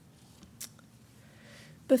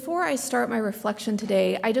Before I start my reflection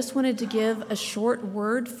today, I just wanted to give a short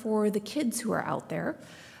word for the kids who are out there,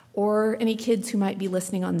 or any kids who might be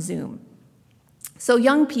listening on Zoom. So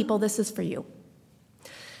young people, this is for you.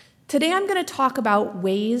 Today I'm going to talk about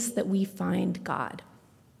ways that we find God.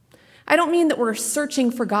 I don't mean that we're searching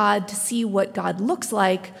for God to see what God looks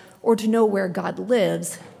like or to know where God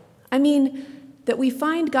lives. I mean that we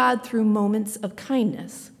find God through moments of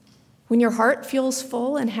kindness. When your heart feels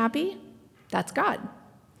full and happy, that's God.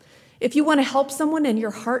 If you want to help someone and your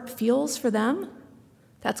heart feels for them,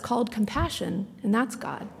 that's called compassion, and that's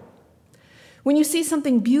God. When you see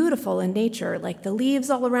something beautiful in nature, like the leaves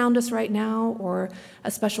all around us right now, or a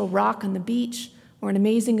special rock on the beach, or an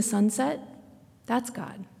amazing sunset, that's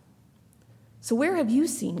God. So where have you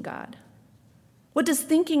seen God? What does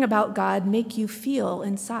thinking about God make you feel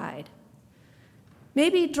inside?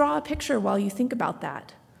 Maybe draw a picture while you think about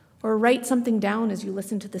that, or write something down as you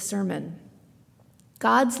listen to the sermon.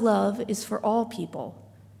 God's love is for all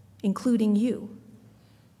people, including you.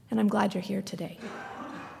 And I'm glad you're here today.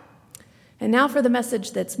 And now for the message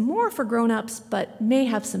that's more for grown-ups, but may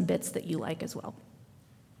have some bits that you like as well.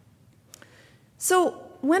 So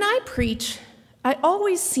when I preach, I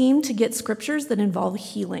always seem to get scriptures that involve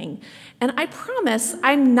healing. And I promise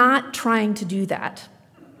I'm not trying to do that.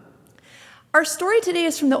 Our story today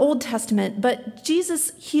is from the Old Testament, but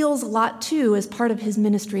Jesus heals a lot too as part of his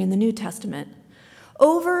ministry in the New Testament.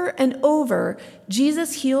 Over and over,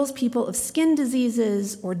 Jesus heals people of skin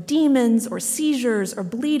diseases or demons or seizures or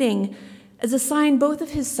bleeding as a sign both of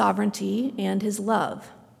his sovereignty and his love.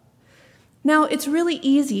 Now, it's really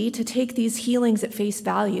easy to take these healings at face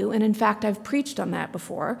value, and in fact, I've preached on that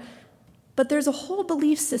before, but there's a whole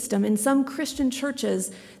belief system in some Christian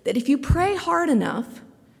churches that if you pray hard enough,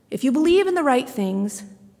 if you believe in the right things,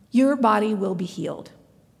 your body will be healed.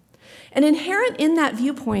 And inherent in that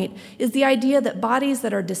viewpoint is the idea that bodies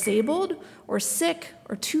that are disabled or sick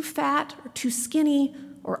or too fat or too skinny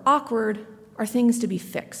or awkward are things to be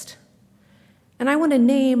fixed. And I want to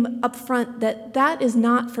name up front that that is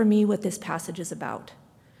not for me what this passage is about.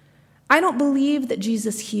 I don't believe that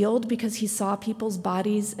Jesus healed because he saw people's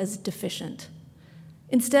bodies as deficient.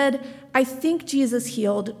 Instead, I think Jesus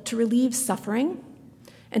healed to relieve suffering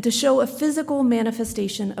and to show a physical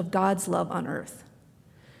manifestation of God's love on earth.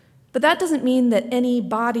 But that doesn't mean that any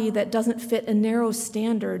body that doesn't fit a narrow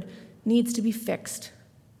standard needs to be fixed,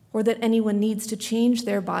 or that anyone needs to change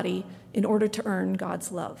their body in order to earn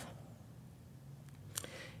God's love.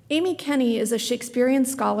 Amy Kenny is a Shakespearean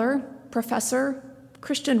scholar, professor,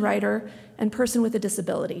 Christian writer, and person with a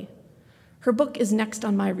disability. Her book is next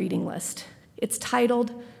on my reading list. It's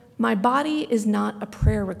titled, "My Body is Not a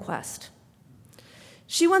Prayer Request."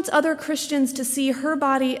 She wants other Christians to see her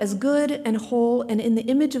body as good and whole and in the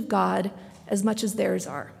image of God as much as theirs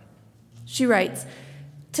are. She writes,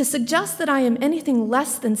 "To suggest that I am anything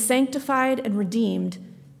less than sanctified and redeemed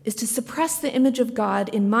is to suppress the image of God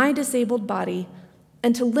in my disabled body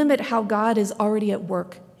and to limit how God is already at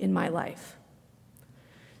work in my life."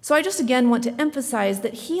 So I just again want to emphasize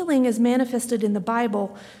that healing as manifested in the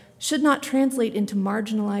Bible should not translate into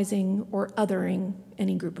marginalizing or othering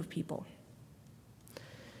any group of people.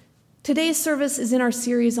 Today's service is in our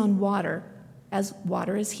series on water, as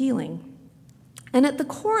water is healing. And at the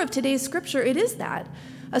core of today's scripture, it is that,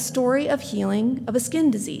 a story of healing of a skin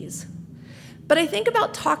disease. But I think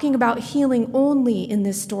about talking about healing only in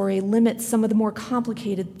this story limits some of the more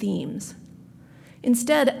complicated themes.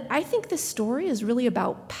 Instead, I think this story is really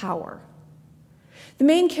about power. The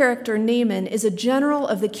main character, Naaman, is a general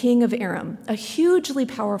of the king of Aram, a hugely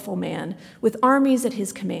powerful man with armies at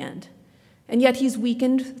his command. And yet he's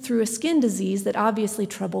weakened through a skin disease that obviously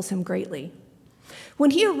troubles him greatly.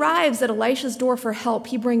 When he arrives at Elisha's door for help,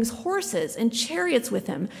 he brings horses and chariots with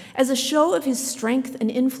him as a show of his strength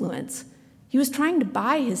and influence. He was trying to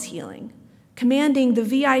buy his healing, commanding the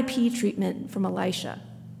VIP treatment from Elisha.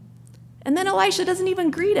 And then Elisha doesn't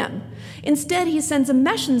even greet him. Instead, he sends a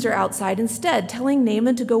messenger outside instead, telling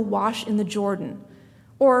Naaman to go wash in the Jordan.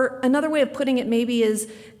 Or another way of putting it maybe is,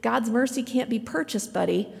 God's mercy can't be purchased,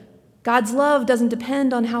 buddy. God's love doesn't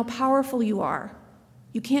depend on how powerful you are.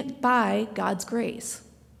 You can't buy God's grace.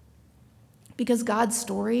 Because God's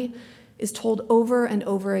story is told over and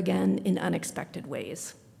over again in unexpected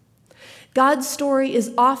ways. God's story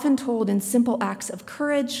is often told in simple acts of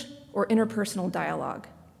courage or interpersonal dialogue.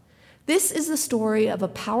 This is the story of a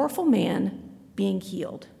powerful man being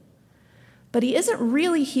healed. But he isn't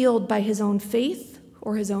really healed by his own faith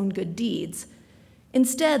or his own good deeds.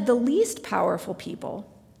 Instead, the least powerful people,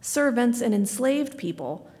 servants and enslaved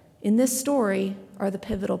people, in this story are the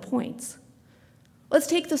pivotal points. Let's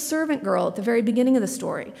take the servant girl at the very beginning of the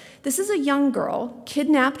story. This is a young girl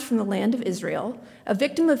kidnapped from the land of Israel, a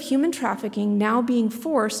victim of human trafficking, now being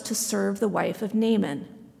forced to serve the wife of Naaman.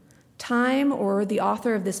 Time, or the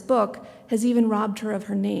author of this book, has even robbed her of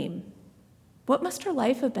her name. What must her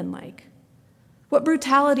life have been like? What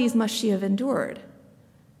brutalities must she have endured?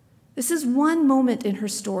 This is one moment in her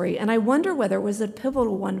story, and I wonder whether it was a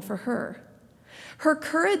pivotal one for her. Her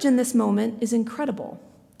courage in this moment is incredible.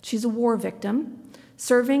 She's a war victim,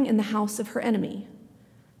 serving in the house of her enemy.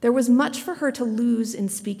 There was much for her to lose in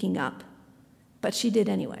speaking up, but she did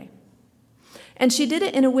anyway. And she did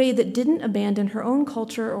it in a way that didn't abandon her own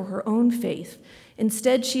culture or her own faith.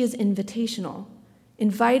 Instead, she is invitational,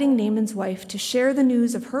 inviting Naaman's wife to share the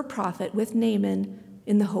news of her prophet with Naaman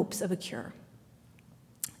in the hopes of a cure.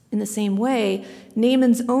 In the same way,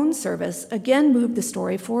 Naaman's own service again moved the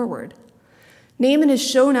story forward. Naaman has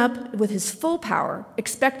shown up with his full power,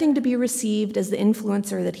 expecting to be received as the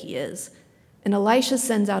influencer that he is, and Elisha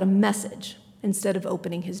sends out a message instead of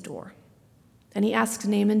opening his door. And he asks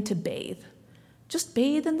Naaman to bathe. Just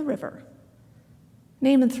bathe in the river.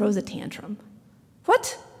 Naaman throws a tantrum.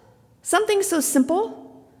 What? Something so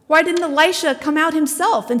simple? Why didn't Elisha come out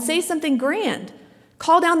himself and say something grand?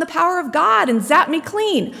 Call down the power of God and zap me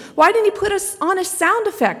clean? Why didn't he put us on a sound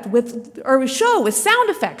effect or a show with sound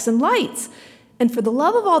effects and lights? And for the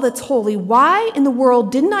love of all that's holy, why in the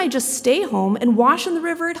world didn't I just stay home and wash in the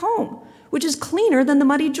river at home, which is cleaner than the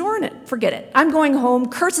muddy Jordan? Forget it. I'm going home.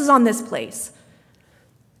 Curses on this place.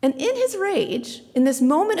 And in his rage, in this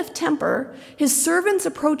moment of temper, his servants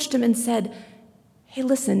approached him and said, "Hey,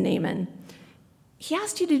 listen, Naaman, he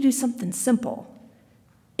asked you to do something simple.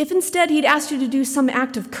 If instead he'd asked you to do some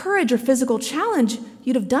act of courage or physical challenge,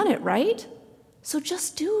 you'd have done it, right? So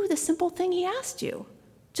just do the simple thing he asked you.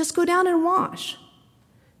 Just go down and wash."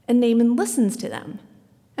 And Naaman listens to them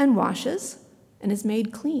and washes and is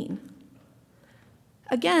made clean.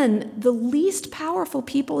 Again, the least powerful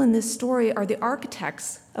people in this story are the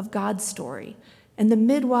architects of God's story and the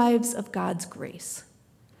midwives of God's grace.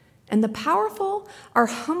 And the powerful are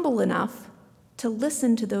humble enough to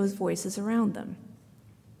listen to those voices around them.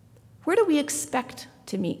 Where do we expect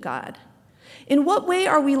to meet God? In what way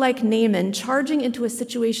are we like Naaman, charging into a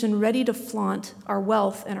situation ready to flaunt our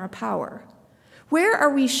wealth and our power? Where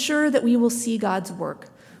are we sure that we will see God's work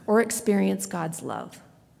or experience God's love?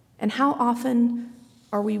 And how often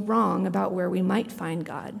are we wrong about where we might find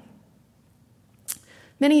God?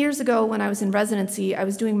 Many years ago, when I was in residency, I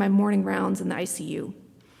was doing my morning rounds in the ICU.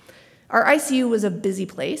 Our ICU was a busy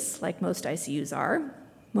place, like most ICUs are.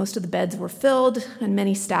 Most of the beds were filled, and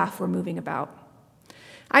many staff were moving about.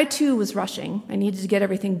 I, too, was rushing. I needed to get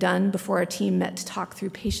everything done before our team met to talk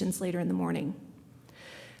through patients later in the morning.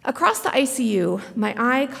 Across the ICU, my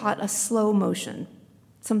eye caught a slow motion,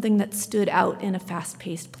 something that stood out in a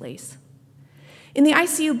fast-paced place. In the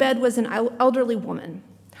ICU bed was an elderly woman,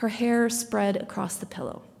 her hair spread across the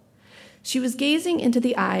pillow. She was gazing into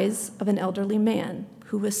the eyes of an elderly man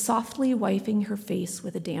who was softly wiping her face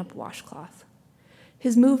with a damp washcloth.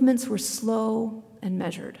 His movements were slow and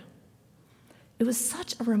measured. It was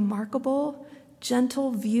such a remarkable, gentle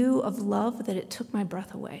view of love that it took my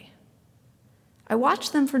breath away. I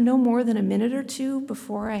watched them for no more than a minute or two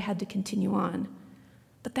before I had to continue on,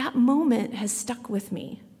 but that moment has stuck with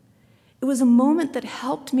me. It was a moment that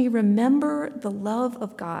helped me remember the love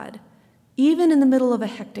of God, even in the middle of a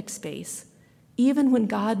hectic space, even when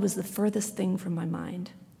God was the furthest thing from my mind.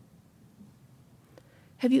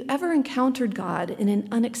 Have you ever encountered God in an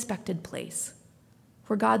unexpected place,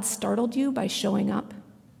 where God startled you by showing up?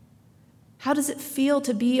 How does it feel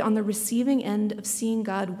to be on the receiving end of seeing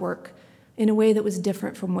God work in a way that was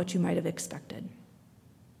different from what you might have expected?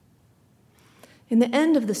 In the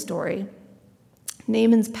end of the story,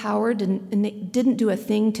 Naaman's power didn't do a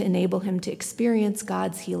thing to enable him to experience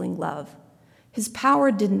God's healing love. His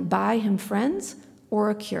power didn't buy him friends or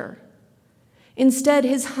a cure. Instead,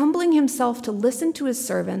 his humbling himself to listen to his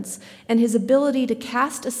servants and his ability to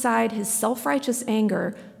cast aside his self-righteous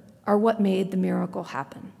anger are what made the miracle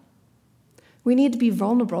happen. We need to be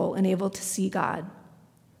vulnerable and able to see God.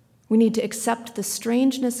 We need to accept the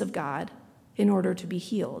strangeness of God in order to be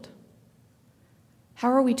healed. How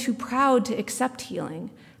are we too proud to accept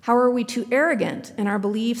healing? How are we too arrogant in our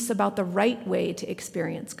beliefs about the right way to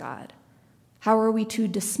experience God? How are we too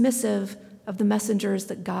dismissive of the messengers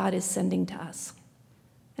that God is sending to us?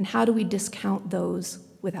 And how do we discount those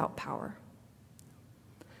without power?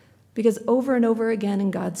 Because over and over again in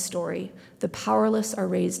God's story, the powerless are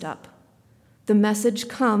raised up. The message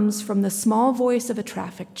comes from the small voice of a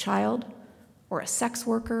trafficked child, or a sex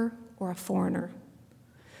worker, or a foreigner.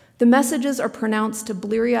 The messages are pronounced to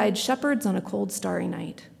bleary-eyed shepherds on a cold, starry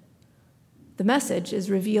night. The message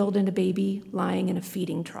is revealed in a baby lying in a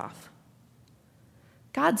feeding trough.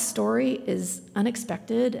 God's story is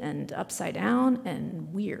unexpected and upside down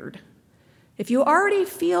and weird. If you already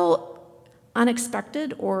feel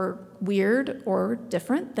unexpected or weird or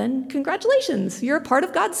different, then congratulations, you're a part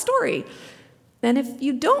of God's story. And if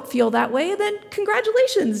you don't feel that way, then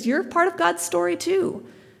congratulations, you're part of God's story too.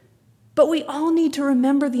 But we all need to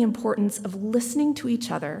remember the importance of listening to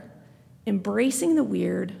each other, embracing the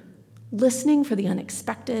weird, listening for the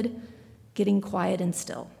unexpected, getting quiet and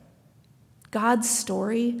still. God's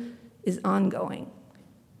story is ongoing.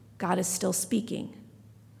 God is still speaking.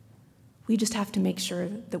 We just have to make sure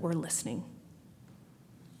that we're listening.